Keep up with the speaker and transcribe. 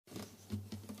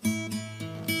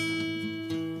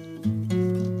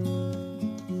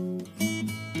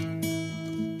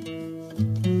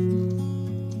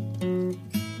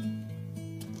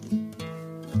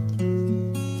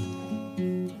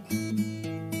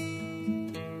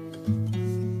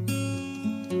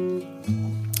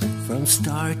from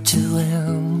start to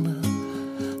end.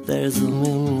 There's a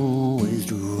million ways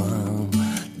to run.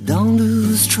 Don't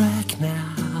lose track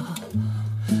now,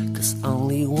 'cause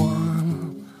only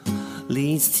one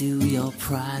leads to your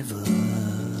private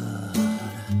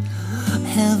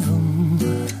heaven.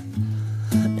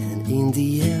 And in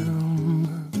the end,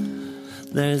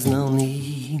 there's no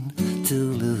need to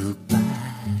look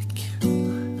back.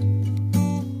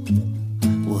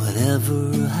 Whatever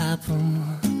happened,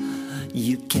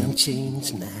 you can't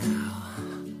change now.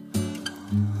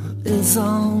 It's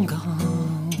all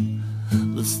gone,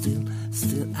 but still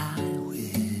I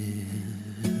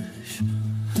wish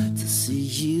to see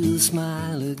you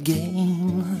smile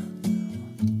again.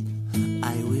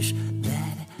 I wish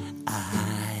that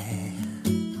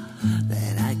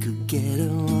I could get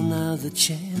another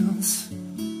chance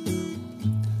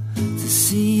to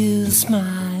see you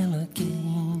smile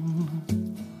again,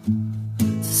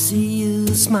 to see you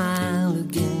smile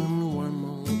again one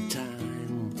more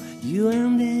time. You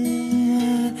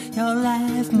ended your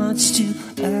life much too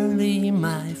early,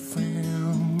 my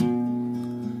friend.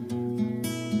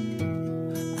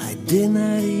 I did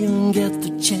not even get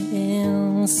the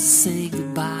chance to say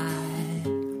goodbye.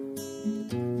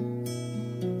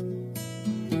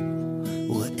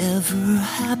 Whatever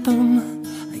happened,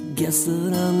 I guess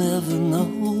that I'll never know.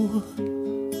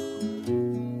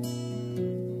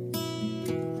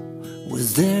 Was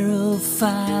there a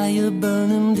fire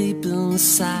burning deep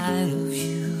inside of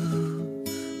you?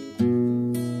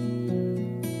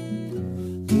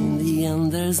 In the end,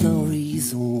 there's no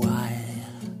reason why,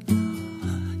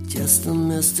 just a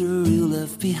mystery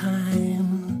left behind.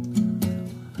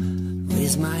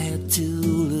 Raise my head to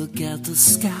look at the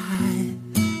sky,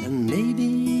 and maybe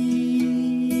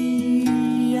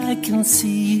I can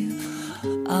see you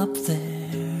up there.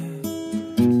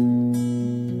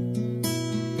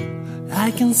 I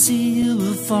can see you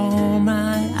before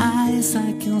my eyes,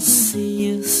 I can see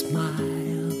you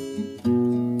smile.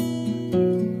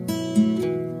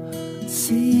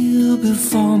 See you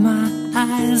before my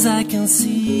eyes, I can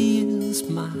see you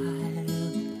smile.